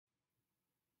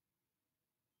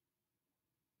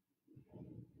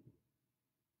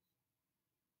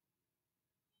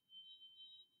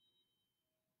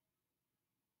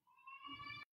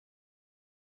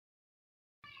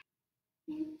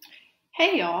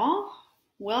Hey y'all,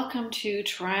 welcome to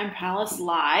Tryon Palace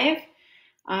Live.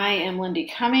 I am Lindy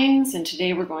Cummings, and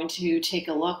today we're going to take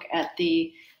a look at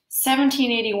the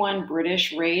 1781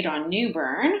 British raid on New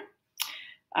Bern.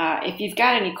 If you've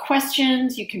got any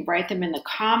questions, you can write them in the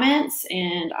comments,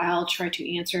 and I'll try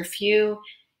to answer a few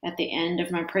at the end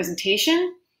of my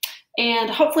presentation. And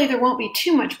hopefully there won't be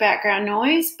too much background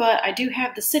noise, but I do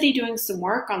have the city doing some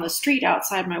work on the street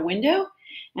outside my window.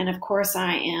 And of course,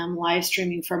 I am live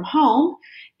streaming from home,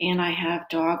 and I have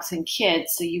dogs and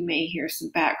kids, so you may hear some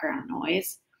background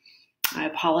noise. I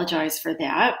apologize for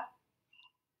that.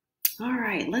 All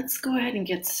right, let's go ahead and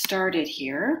get started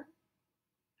here.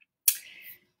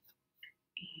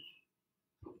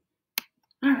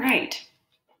 All right.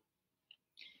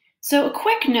 So a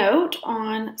quick note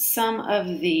on some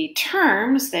of the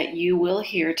terms that you will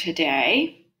hear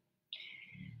today.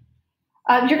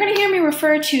 You're going to hear me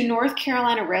refer to North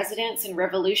Carolina residents and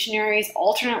revolutionaries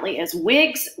alternately as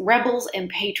Whigs, rebels, and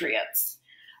patriots.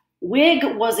 Whig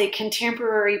was a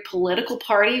contemporary political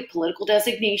party, political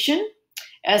designation,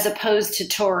 as opposed to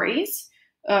Tories,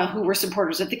 who were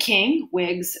supporters of the king.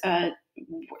 Whigs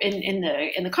in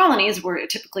the colonies were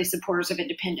typically supporters of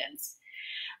independence.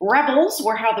 Rebels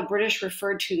were how the British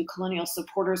referred to the colonial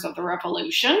supporters of the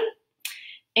Revolution.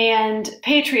 And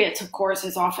patriots, of course,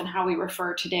 is often how we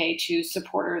refer today to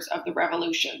supporters of the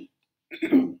Revolution.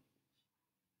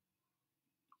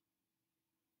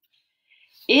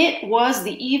 It was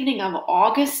the evening of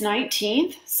August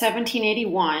 19th,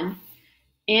 1781,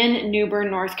 in New Bern,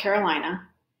 North Carolina.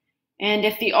 And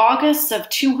if the Augusts of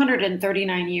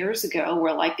 239 years ago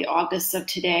were like the Augusts of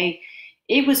today,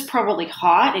 it was probably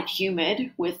hot and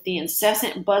humid with the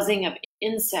incessant buzzing of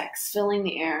insects filling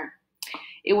the air.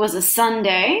 It was a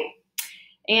Sunday,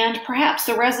 and perhaps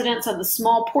the residents of the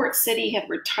small port city had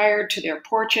retired to their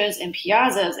porches and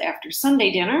piazzas after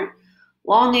Sunday dinner,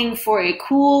 longing for a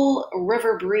cool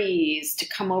river breeze to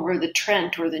come over the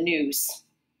Trent or the Neuse.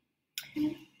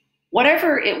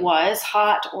 Whatever it was,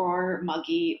 hot or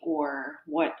muggy or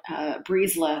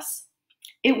breezeless,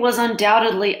 it was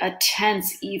undoubtedly a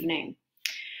tense evening.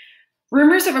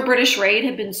 Rumors of a British raid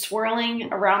had been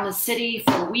swirling around the city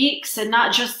for weeks, and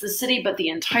not just the city, but the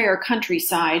entire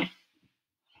countryside.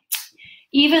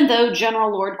 Even though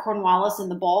General Lord Cornwallis and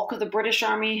the bulk of the British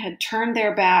Army had turned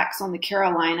their backs on the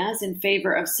Carolinas in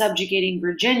favor of subjugating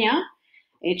Virginia,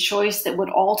 a choice that would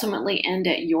ultimately end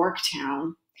at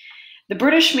Yorktown, the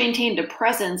British maintained a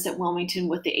presence at Wilmington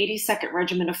with the 82nd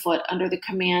Regiment of Foot under the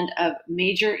command of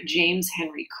Major James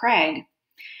Henry Craig.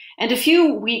 And a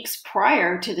few weeks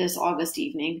prior to this August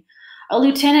evening, a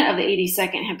lieutenant of the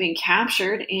 82nd had been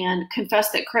captured and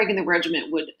confessed that Craig and the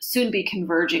regiment would soon be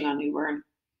converging on New Bern.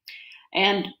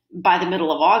 And by the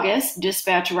middle of August,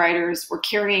 dispatch riders were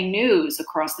carrying news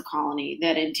across the colony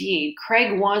that indeed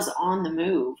Craig was on the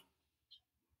move.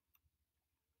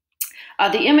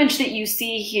 The image that you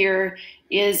see here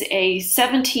is a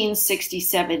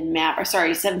 1769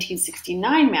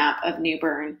 map of New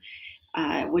Bern,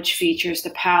 which features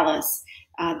the palace.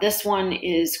 This one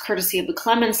is courtesy of the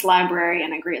Clements Library,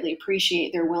 and I greatly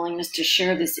appreciate their willingness to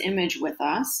share this image with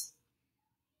us.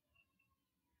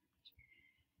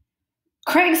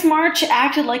 Craig's march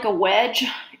acted like a wedge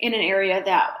in an area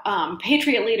that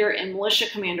Patriot leader and militia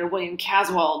commander William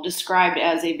Caswell described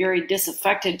as a very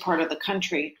disaffected part of the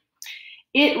country.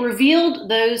 It revealed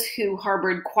those who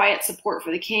harbored quiet support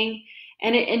for the king,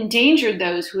 and it endangered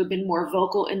those who had been more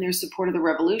vocal in their support of the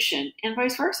revolution, and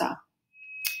vice versa.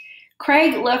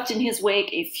 Craig left in his wake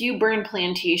a few burned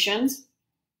plantations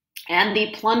and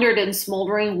the plundered and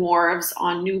smoldering wharves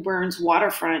on New Bern's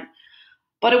waterfront,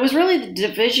 but it was really the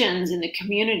divisions in the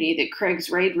community that Craig's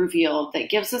raid revealed that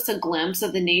gives us a glimpse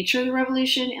of the nature of the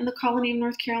revolution in the colony of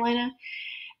North Carolina.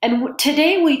 And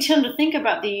today we tend to think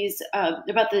about these,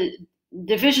 about the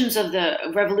divisions of the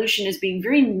revolution as being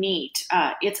very neat.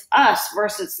 It's us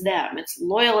versus them. It's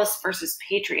loyalists versus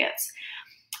patriots.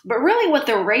 But really what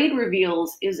the raid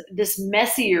reveals is this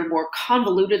messier, more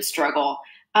convoluted struggle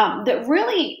that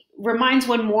really reminds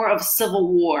one more of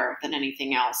civil war than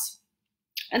anything else.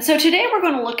 And so today we're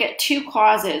going to look at two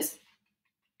causes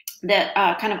that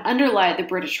kind of underlie the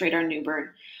British raid on New Bern.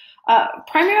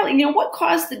 Primarily, what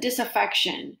caused the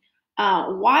disaffection?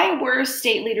 Why were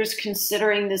state leaders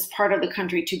considering this part of the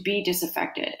country to be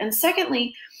disaffected? And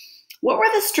secondly, what were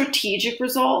the strategic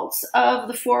results of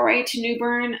the foray to New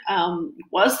Bern?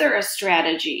 Was there a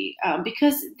strategy?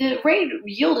 Because the raid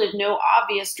yielded no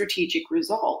obvious strategic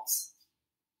results.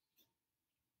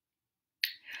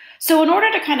 So in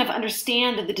order to kind of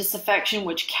understand the disaffection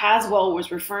which Caswell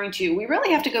was referring to, we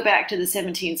really have to go back to the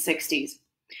 1760s.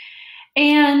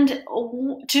 And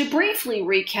to briefly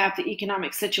recap the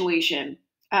economic situation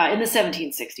in the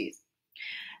 1760s,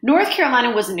 North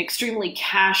Carolina was an extremely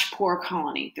cash-poor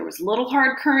colony. There was little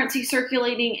hard currency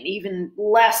circulating and even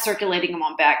less circulating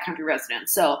among backcountry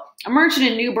residents. So a merchant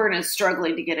in New Bern is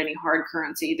struggling to get any hard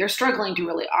currency. They're struggling to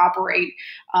really operate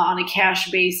on a cash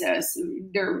basis.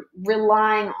 They're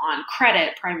relying on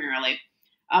credit primarily.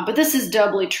 But this is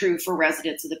doubly true for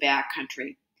residents of the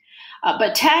backcountry.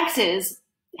 But taxes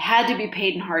had to be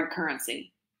paid in hard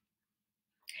currency.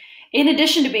 In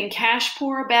addition to being cash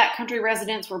poor, backcountry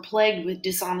residents were plagued with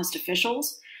dishonest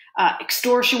officials.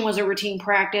 Extortion was a routine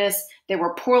practice. There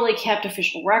were poorly kept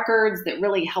official records that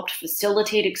really helped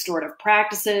facilitate extortive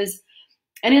practices.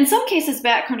 And in some cases,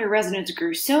 backcountry residents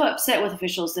grew so upset with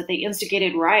officials that they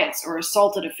instigated riots or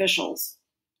assaulted officials.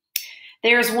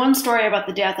 There's one story about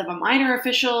the death of a minor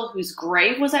official whose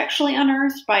grave was actually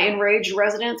unearthed by enraged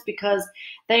residents because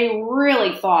they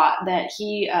really thought that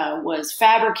he was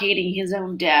fabricating his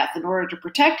own death in order to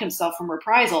protect himself from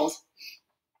reprisals.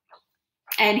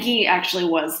 And he actually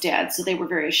was dead, so they were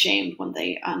very ashamed when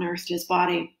they unearthed his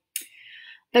body.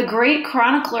 The great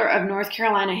chronicler of North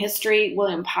Carolina history,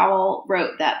 William Powell,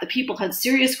 wrote that the people had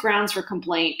serious grounds for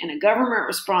complaint, and a government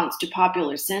response to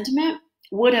popular sentiment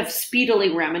would have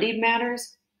speedily remedied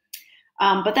matters,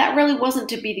 but that really wasn't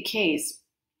to be the case.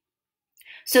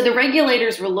 So the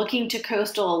regulators were looking to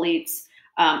coastal elites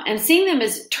and seeing them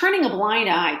as turning a blind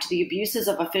eye to the abuses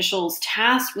of officials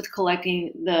tasked with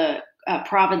collecting the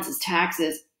province's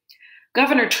taxes.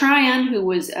 Governor Tryon, who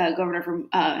was governor from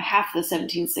half the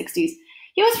 1760s,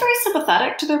 he was very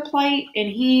sympathetic to their plight, and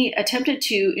he attempted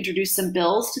to introduce some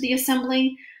bills to the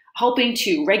assembly, hoping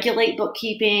to regulate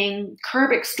bookkeeping,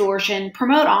 curb extortion,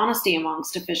 promote honesty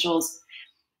amongst officials.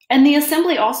 And the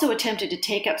assembly also attempted to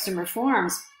take up some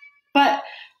reforms. But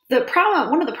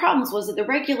one of the problems was that the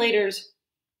regulators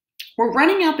were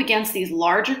running up against these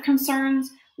larger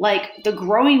concerns, like the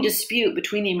growing dispute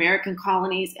between the American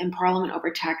colonies and Parliament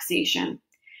over taxation.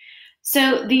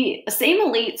 So the same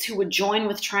elites who would join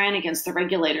with Tryon against the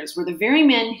regulators were the very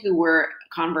men who were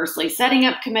conversely setting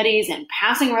up committees and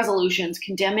passing resolutions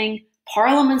condemning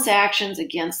Parliament's actions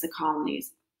against the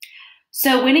colonies.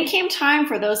 So when it came time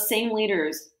for those same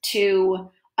leaders to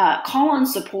call on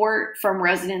support from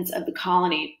residents of the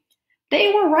colony,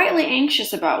 they were rightly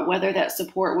anxious about whether that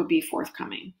support would be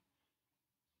forthcoming.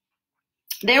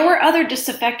 There were other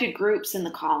disaffected groups in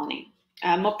the colony,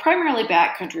 primarily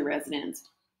backcountry residents.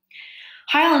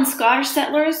 Highland Scottish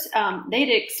settlers,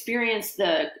 they'd experienced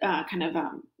the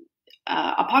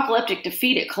apocalyptic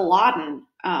defeat at Culloden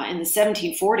in the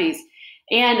 1740s.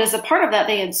 And as a part of that,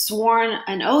 they had sworn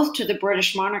an oath to the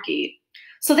British monarchy.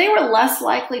 So they were less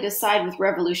likely to side with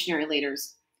revolutionary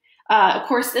leaders. Of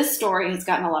course, this story has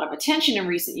gotten a lot of attention in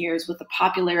recent years with the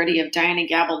popularity of Diana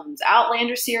Gabaldon's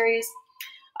Outlander series.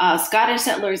 Scottish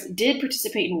settlers did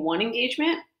participate in one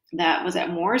engagement that was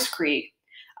at Moores Creek,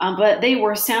 but they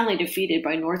were soundly defeated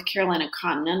by North Carolina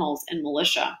Continentals and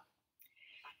militia.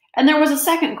 And there was a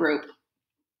second group.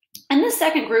 And this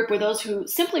second group were those who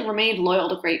simply remained loyal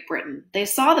to Great Britain. They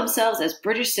saw themselves as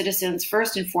British citizens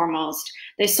first and foremost.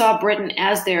 They saw Britain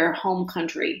as their home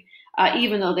country,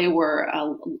 even though they were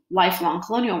lifelong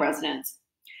colonial residents.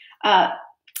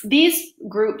 This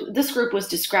group was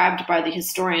described by the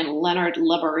historian Leonard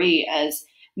Labaree as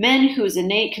men whose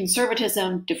innate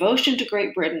conservatism, devotion to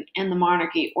Great Britain and the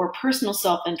monarchy, or personal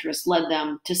self-interest led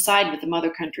them to side with the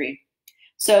mother country.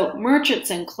 So merchants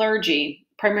and clergy,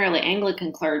 primarily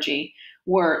Anglican clergy,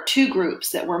 were two groups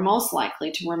that were most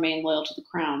likely to remain loyal to the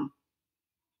crown.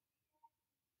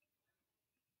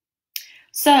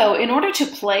 So in order to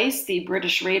place the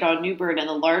British raid on New Bern in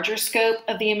the larger scope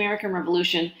of the American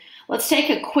Revolution, let's take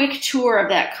a quick tour of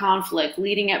that conflict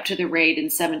leading up to the raid in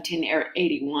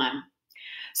 1781.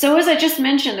 So as I just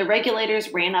mentioned, the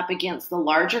regulators ran up against the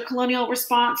larger colonial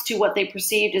response to what they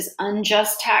perceived as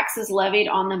unjust taxes levied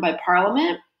on them by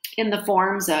Parliament in the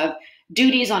forms of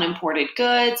duties on imported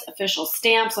goods, official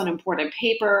stamps on imported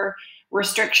paper,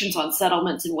 restrictions on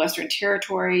settlements in Western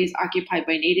territories occupied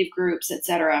by native groups,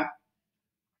 etc.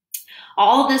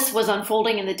 All of this was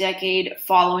unfolding in the decade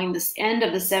following the end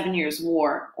of the 7 Years'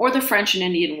 War, or the French and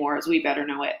Indian War as we better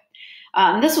know it.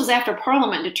 This was after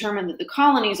Parliament determined that the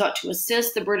colonies ought to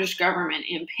assist the British government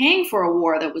in paying for a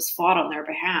war that was fought on their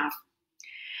behalf.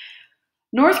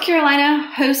 North Carolina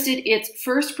hosted its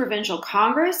first provincial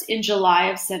Congress in July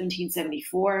of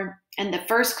 1774, and the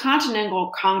first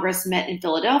Continental Congress met in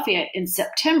Philadelphia in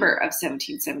September of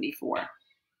 1774.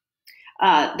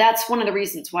 That's one of the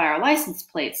reasons why our license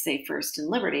plates say First in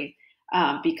Liberty,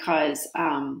 or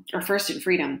First in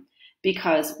Freedom,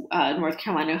 because North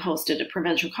Carolina hosted a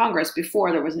provincial Congress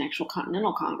before there was an actual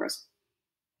Continental Congress.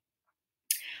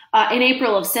 In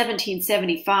April of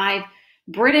 1775,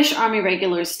 British Army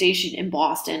regulars stationed in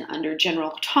Boston under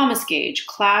General Thomas Gage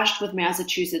clashed with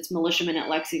Massachusetts militiamen at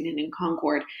Lexington and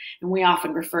Concord, and we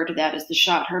often refer to that as the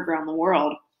shot heard around the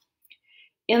world.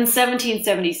 In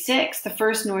 1776, the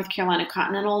 1st North Carolina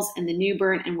Continentals and the New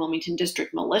Bern and Wilmington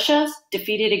District militias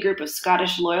defeated a group of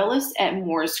Scottish loyalists at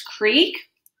Moores Creek.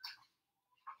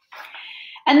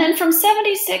 And then from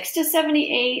 76 to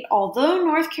 78, although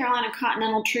North Carolina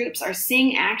Continental troops are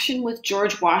seeing action with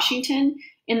George Washington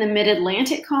in the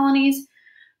mid-Atlantic colonies,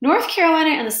 North Carolina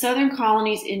and the southern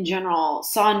colonies in general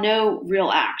saw no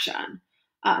real action.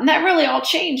 And that really all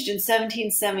changed in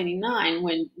 1779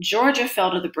 when Georgia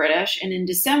fell to the British, and in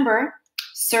December,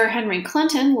 Sir Henry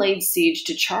Clinton laid siege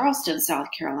to Charleston, South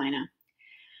Carolina.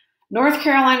 North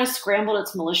Carolina scrambled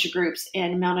its militia groups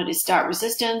and mounted a stout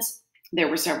resistance. There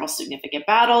were several significant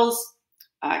battles,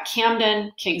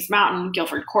 Camden, Kings Mountain,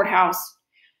 Guilford Courthouse.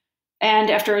 And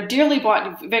after a dearly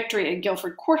bought victory at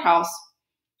Guilford Courthouse,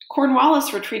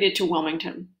 Cornwallis retreated to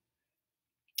Wilmington.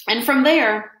 And from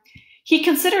there, he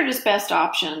considered his best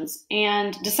options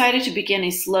and decided to begin a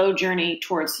slow journey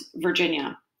towards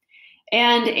Virginia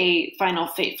and a final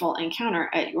fateful encounter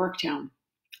at Yorktown.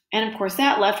 And of course,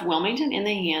 that left Wilmington in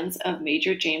the hands of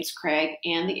Major James Craig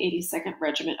and the 82nd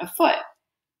Regiment of Foot.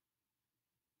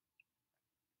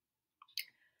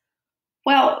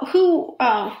 Well, who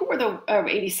were the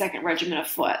 82nd Regiment of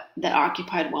Foot that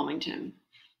occupied Wilmington?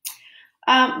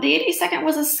 The 82nd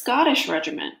was a Scottish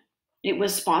regiment. It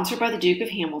was sponsored by the Duke of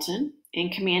Hamilton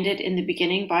and commanded in the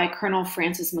beginning by Colonel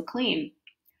Francis McLean.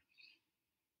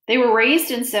 They were raised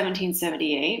in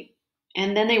 1778,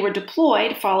 and then they were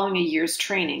deployed following a year's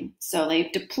training. So they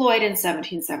deployed in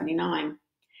 1779.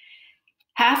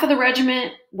 Half of the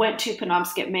regiment went to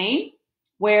Penobscot, Maine,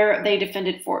 where they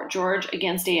defended Fort George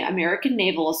against an American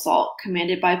naval assault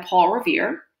commanded by Paul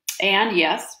Revere. And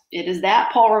yes, it is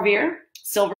that Paul Revere,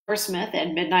 silversmith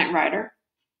and midnight rider.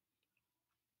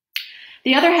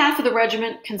 The other half of the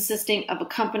regiment, consisting of a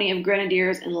company of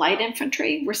grenadiers and light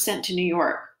infantry, were sent to New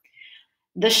York.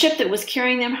 The ship that was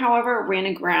carrying them, however, ran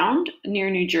aground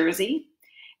near New Jersey,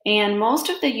 and most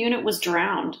of the unit was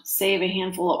drowned, save a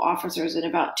handful of officers and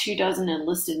about 24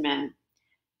 enlisted men.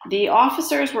 The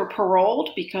officers were paroled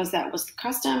because that was the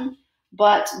custom,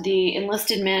 but the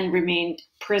enlisted men remained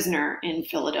prisoner in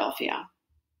Philadelphia.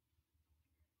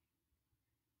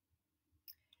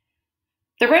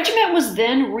 The regiment was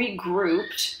then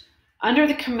regrouped under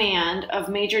the command of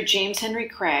Major James Henry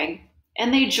Craig,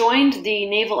 and they joined the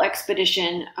naval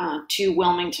expedition to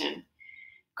Wilmington.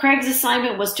 Craig's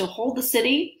assignment was to hold the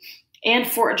city and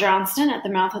Fort Johnston at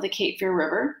the mouth of the Cape Fear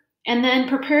River, and then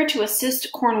prepare to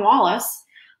assist Cornwallis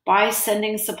by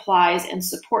sending supplies and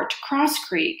support to Cross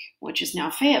Creek, which is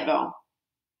now Fayetteville.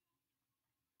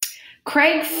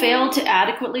 Craig failed to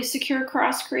adequately secure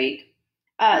Cross Creek.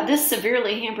 This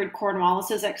severely hampered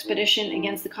Cornwallis's expedition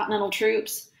against the Continental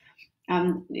troops.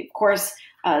 Of course,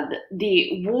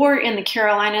 the war in the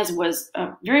Carolinas was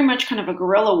very much kind of a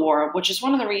guerrilla war, which is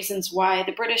one of the reasons why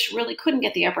the British really couldn't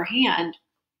get the upper hand.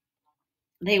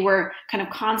 They were kind of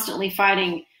constantly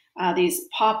fighting these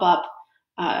pop-up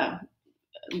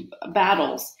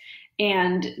battles,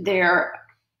 and their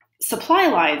supply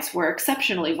lines were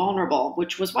exceptionally vulnerable,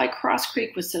 which was why Cross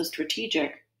Creek was so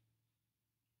strategic.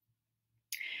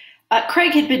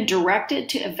 Craig had been directed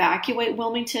to evacuate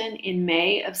Wilmington in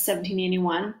May of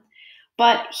 1781,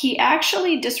 but he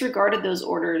actually disregarded those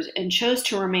orders and chose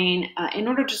to remain in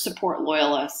order to support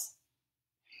loyalists.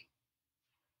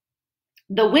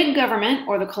 The Whig government,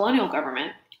 or the colonial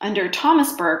government, under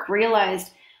Thomas Burke,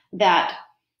 realized that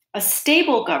a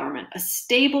stable government, a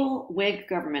stable Whig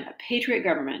government, a patriot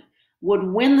government, would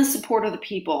win the support of the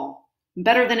people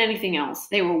better than anything else.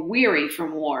 They were weary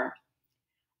from war.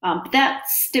 That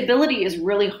stability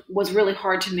was really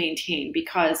hard to maintain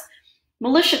because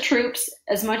militia troops,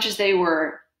 as much as they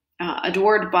were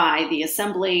adored by the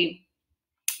assembly,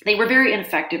 they were very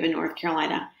ineffective in North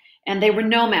Carolina, and they were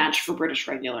no match for British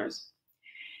regulars.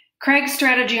 Craig's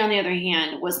strategy, on the other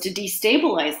hand, was to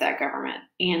destabilize that government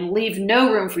and leave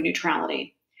no room for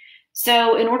neutrality.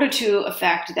 So in order to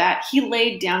effect that, he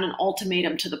laid down an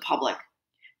ultimatum to the public: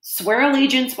 swear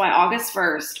allegiance by August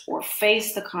 1st or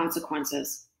face the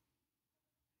consequences.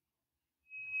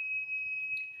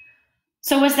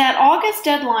 So as that August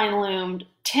deadline loomed,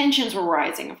 tensions were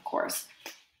rising, of course.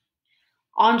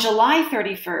 On July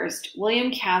 31st,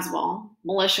 William Caswell,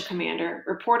 militia commander,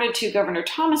 reported to Governor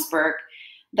Thomas Burke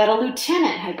that a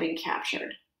lieutenant had been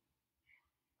captured.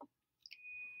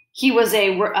 He was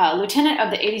a lieutenant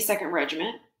of the 82nd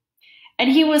Regiment, And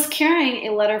he was carrying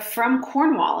a letter from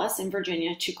Cornwallis in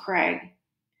Virginia to Craig.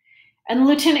 And the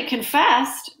lieutenant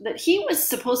confessed that he was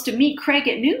supposed to meet Craig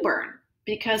at New Bern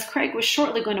because Craig was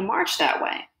shortly going to march that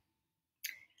way.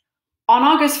 On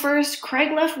August 1st,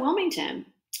 Craig left Wilmington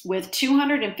with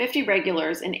 250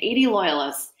 regulars and 80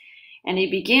 loyalists, and he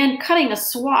began cutting a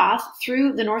swath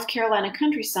through the North Carolina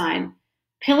countryside,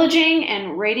 pillaging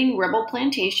and raiding rebel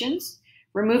plantations,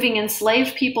 removing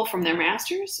enslaved people from their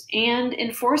masters, and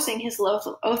enforcing his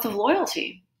oath of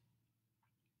loyalty.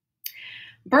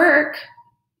 Burke,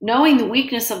 knowing the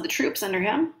weakness of the troops under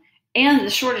him and the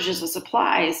shortages of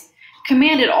supplies,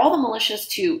 commanded all the militias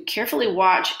to carefully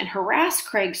watch and harass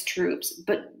Craig's troops,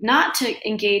 but not to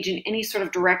engage in any sort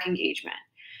of direct engagement.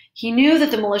 He knew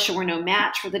that the militia were no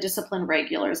match for the disciplined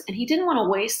regulars, and he didn't want to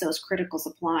waste those critical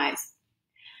supplies.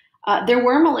 There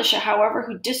were militia, however,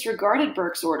 who disregarded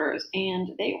Burke's orders, and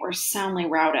they were soundly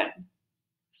routed.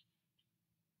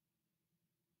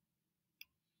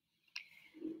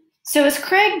 So as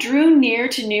Craig drew near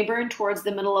to New Bern towards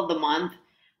the middle of the month,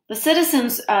 the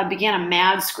citizens began a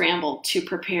mad scramble to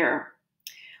prepare.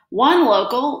 One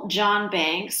local, John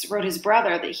Banks, wrote his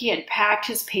brother that he had packed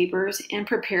his papers and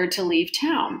prepared to leave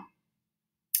town.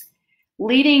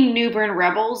 Leading New Bern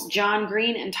rebels, John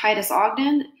Green and Titus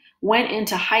Ogden, went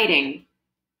into hiding.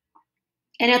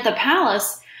 And at the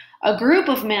palace, a group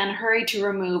of men hurried to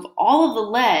remove all of the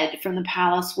lead from the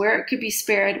palace where it could be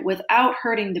spared without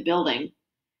hurting the building.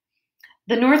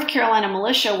 The North Carolina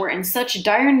militia were in such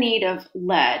dire need of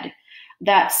lead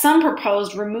that some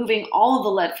proposed removing all of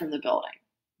the lead from the building.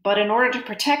 But in order to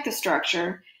protect the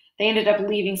structure, they ended up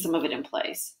leaving some of it in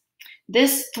place.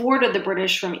 This thwarted the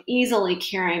British from easily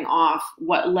carrying off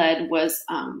what lead was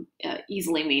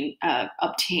easily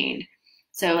obtained.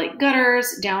 So like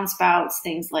gutters, downspouts,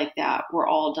 things like that were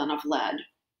all done of lead.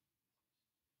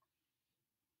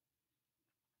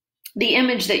 The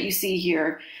image that you see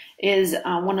here is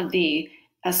one of the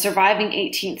surviving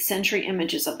 18th century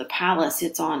images of the palace.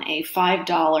 It's on a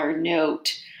 $5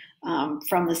 note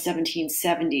from the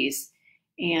 1770s.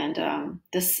 And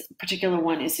this particular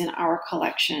one is in our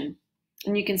collection.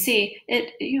 And you can see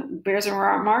it bears a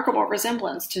remarkable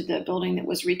resemblance to the building that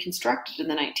was reconstructed in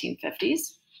the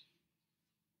 1950s.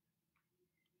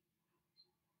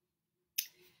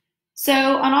 So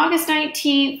on August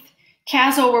 19th,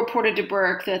 Caswell reported to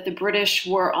Burke that the British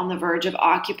were on the verge of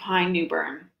occupying New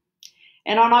Bern.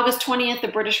 And on August 20th, the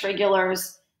British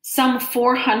regulars, some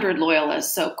 400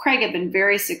 loyalists, so Craig had been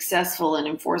very successful in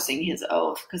enforcing his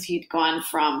oath because he'd gone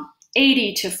from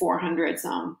 80 to 400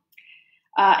 some,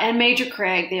 and Major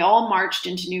Craig, they all marched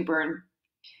into New Bern.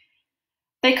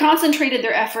 They concentrated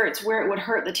their efforts where it would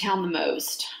hurt the town the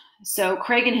most. So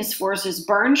Craig and his forces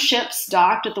burned ships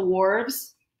docked at the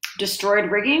wharves,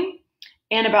 destroyed rigging,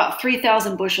 and about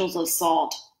 3,000 bushels of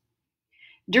salt.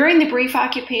 During the brief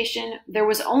occupation, there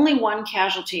was only one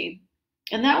casualty,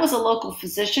 and that was a local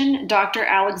physician, Dr.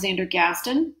 Alexander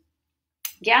Gaston.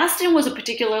 Gaston was a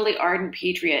particularly ardent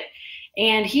patriot,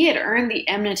 and he had earned the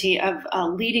enmity of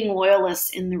leading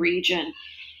loyalists in the region.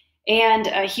 And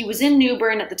he was in New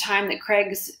Bern at the time that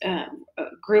Craig's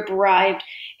group arrived,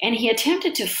 and he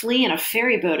attempted to flee in a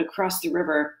ferry boat across the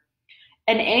river.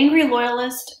 An angry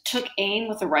loyalist took aim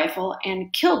with a rifle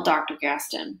and killed Dr.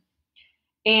 Gaston.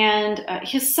 And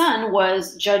his son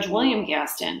was Judge William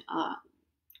Gaston,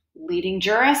 leading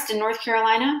jurist in North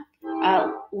Carolina,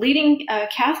 leading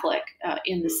Catholic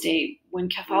in the state when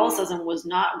Catholicism was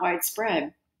not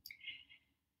widespread.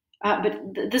 But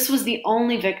this was the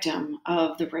only victim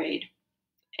of the raid.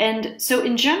 And so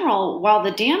in general, while the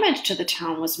damage to the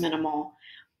town was minimal,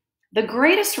 the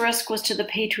greatest risk was to the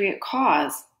Patriot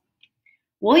cause.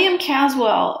 William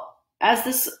Caswell, as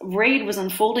this raid was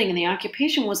unfolding and the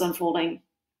occupation was unfolding,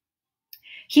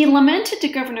 he lamented to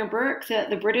Governor Burke that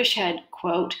the British had,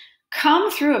 quote, come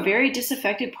through a very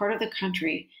disaffected part of the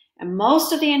country, and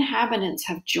most of the inhabitants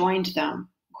have joined them.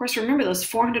 Of course, remember those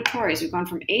 400 Tories who've gone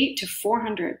from 8 to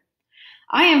 400.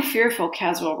 I am fearful,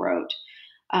 Caswell wrote,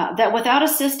 that without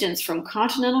assistance from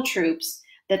continental troops,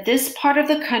 that this part of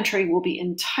the country will be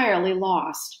entirely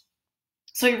lost.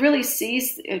 So he really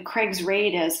sees Craig's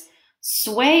raid as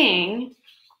swaying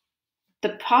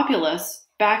the populace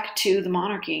back to the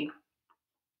monarchy.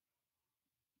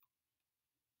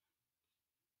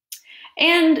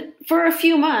 And for a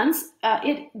few months,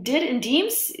 it did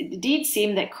indeed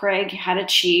seem that Craig had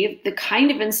achieved the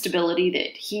kind of instability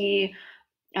that he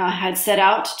had set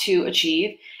out to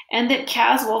achieve, and that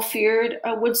Caswell feared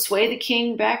would sway the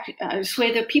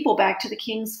people back to the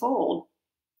king's fold.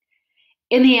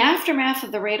 In the aftermath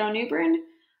of the raid on New Bern,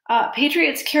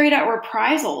 patriots carried out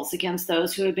reprisals against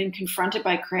those who had been confronted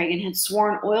by Craig and had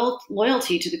sworn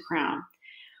loyalty to the crown.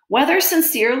 Whether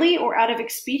sincerely or out of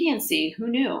expediency, who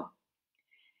knew?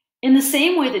 In the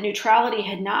same way that neutrality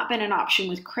had not been an option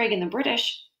with Craig and the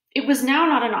British, it was now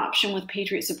not an option with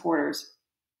Patriot supporters.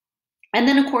 And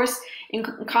then, of course,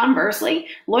 conversely,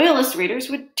 Loyalist raiders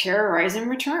would terrorize in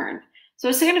return. So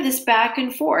it's kind of this back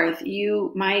and forth.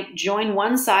 You might join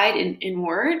one side in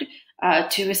word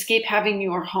to escape having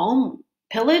your home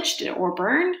pillaged or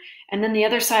burned, and then the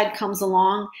other side comes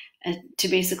along to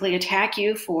basically attack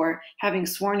you for having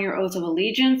sworn your oath of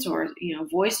allegiance or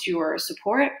voiced your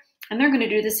support, and they're going to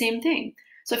do the same thing.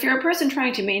 So if you're a person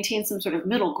trying to maintain some sort of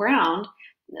middle ground,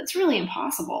 that's really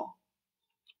impossible.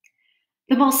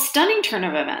 The most stunning turn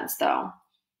of events, though,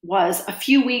 was a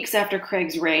few weeks after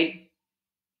Craig's raid.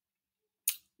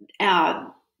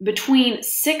 Between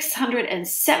 600 and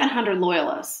 700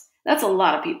 loyalists, that's a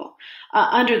lot of people,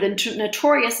 under the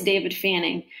notorious David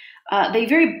Fanning, they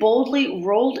very boldly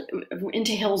rolled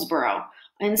into Hillsborough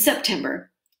in September,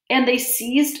 and they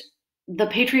seized the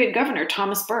Patriot governor,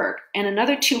 Thomas Burke, and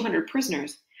another 200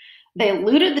 prisoners. They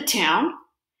looted the town,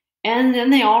 and then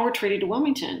they all retreated to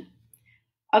Wilmington.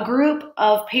 A group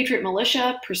of Patriot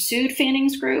militia pursued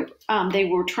Fanning's group. They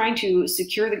were trying to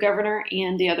secure the governor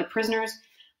and the other prisoners.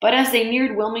 But as they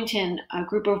neared Wilmington, a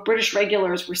group of British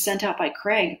regulars were sent out by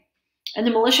Craig. And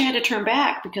the militia had to turn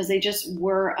back because they just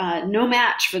were no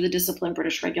match for the disciplined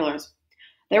British regulars.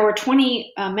 There were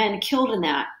 20 men killed in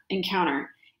that encounter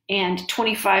and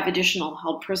 25 additional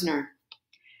held prisoner.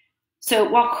 So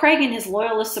while Craig and his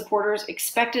loyalist supporters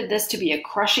expected this to be a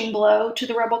crushing blow to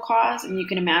the rebel cause, and you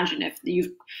can imagine if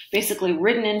you've basically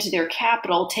ridden into their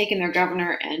capital, taken their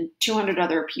governor and 200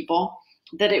 other people,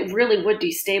 that it really would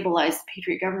destabilize the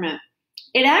Patriot government.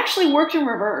 It actually worked in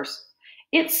reverse.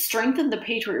 It strengthened the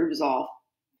Patriot resolve.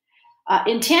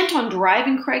 Intent on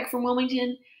driving Craig from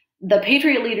Wilmington, the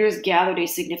Patriot leaders gathered a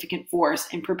significant force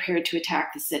and prepared to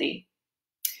attack the city.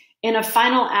 In a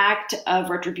final act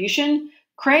of retribution,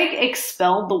 Craig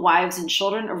expelled the wives and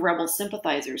children of rebel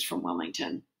sympathizers from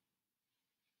Wilmington.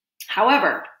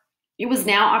 However, it was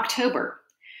now October,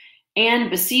 and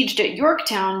besieged at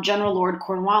Yorktown, General Lord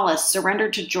Cornwallis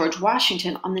surrendered to George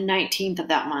Washington on the 19th of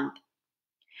that month.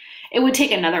 It would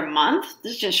take another month.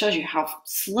 This just shows you how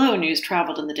slow news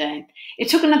traveled in the day. It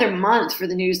took another month for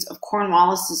the news of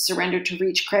Cornwallis's surrender to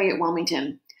reach Craig at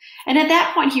Wilmington. And at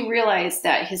that point, he realized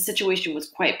that his situation was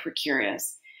quite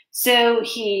precarious. So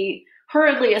he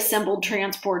hurriedly assembled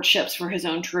transport ships for his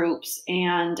own troops,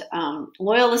 and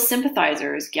Loyalist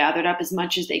sympathizers gathered up as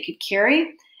much as they could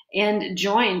carry and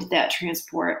joined that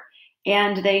transport,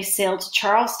 and they sailed to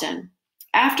Charleston.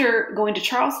 After going to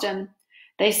Charleston,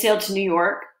 they sailed to New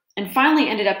York and finally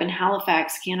ended up in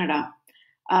Halifax, Canada,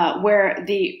 where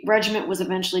the regiment was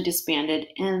eventually disbanded,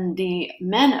 and the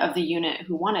men of the unit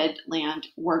who wanted land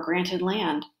were granted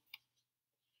land.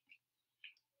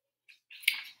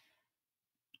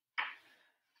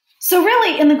 So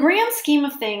really, in the grand scheme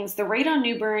of things, the raid on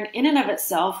New Bern in and of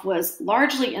itself was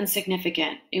largely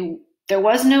insignificant. There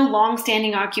was no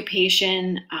long-standing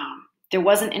occupation. There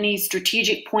wasn't any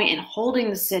strategic point in holding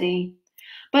the city.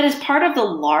 But as part of the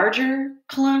larger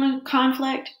colonial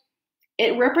conflict,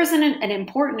 it represented an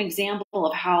important example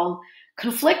of how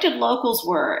conflicted locals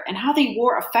were and how the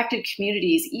war affected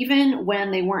communities even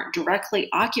when they weren't directly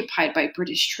occupied by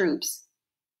British troops.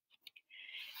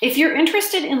 If you're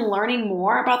interested in learning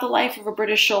more about the life of a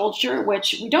British soldier,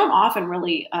 which we don't often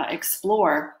really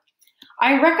explore,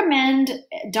 I recommend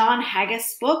Don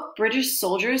Haggis' book, British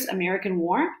Soldiers, American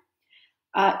War.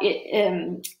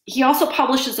 He also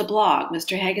publishes a blog.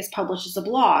 Mr. Haggis publishes a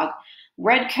blog,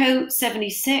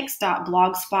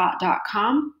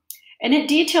 redcoat76.blogspot.com, and it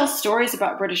details stories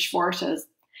about British forces.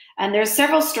 And there's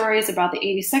several stories about the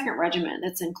 82nd Regiment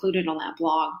that's included on that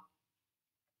blog.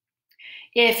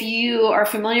 If you are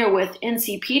familiar with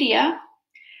Encyclopedia,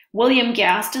 William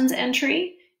Gaston's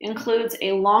entry includes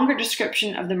a longer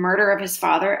description of the murder of his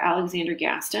father, Alexander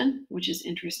Gaston, which is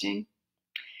interesting.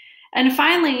 And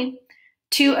finally,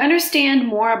 to understand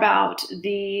more about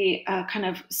the kind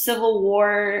of Civil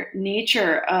War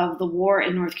nature of the war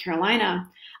in North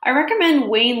Carolina, I recommend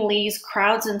Wayne Lee's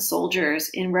Crowds and Soldiers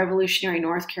in Revolutionary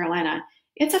North Carolina.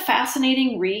 It's a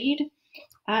fascinating read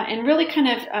and really kind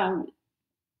of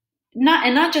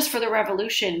not just for the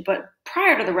Revolution, but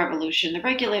prior to the Revolution, the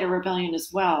Regulator Rebellion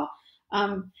as well,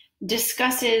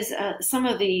 discusses some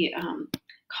of the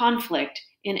conflict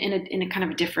in a kind of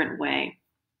a different way.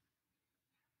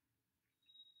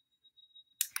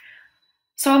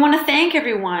 So I want to thank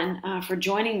everyone for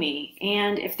joining me.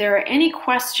 And if there are any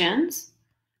questions,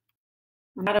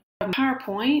 I'm out of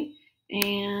PowerPoint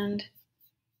and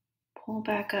pull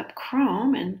back up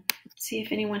Chrome and see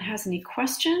if anyone has any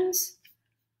questions.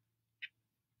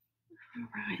 All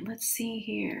right, let's see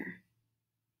here.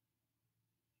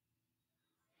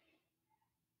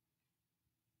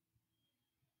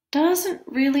 Doesn't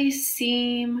really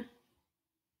seem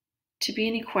to be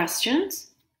any questions.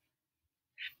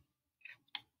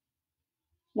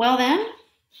 Well then,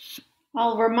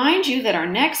 I'll remind you that our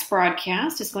next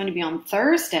broadcast is going to be on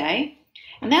Thursday,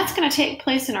 and that's going to take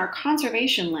place in our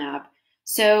conservation lab.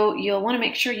 So you'll want to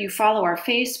make sure you follow our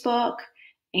Facebook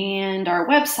and our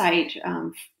website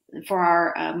for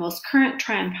our most current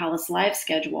Tryon Palace live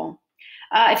schedule.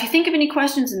 If you think of any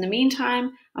questions in the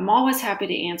meantime, I'm always happy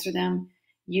to answer them.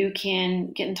 You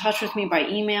can get in touch with me by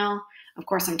email. Of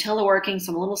course, I'm teleworking,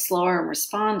 so I'm a little slower in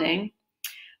responding,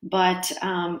 but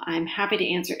I'm happy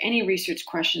to answer any research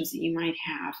questions that you might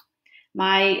have.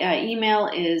 My email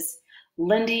is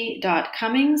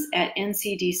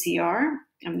lindy.cummings@ncdcr.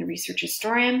 I'm the research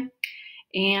historian,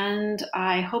 and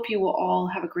I hope you will all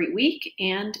have a great week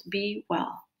and be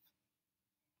well.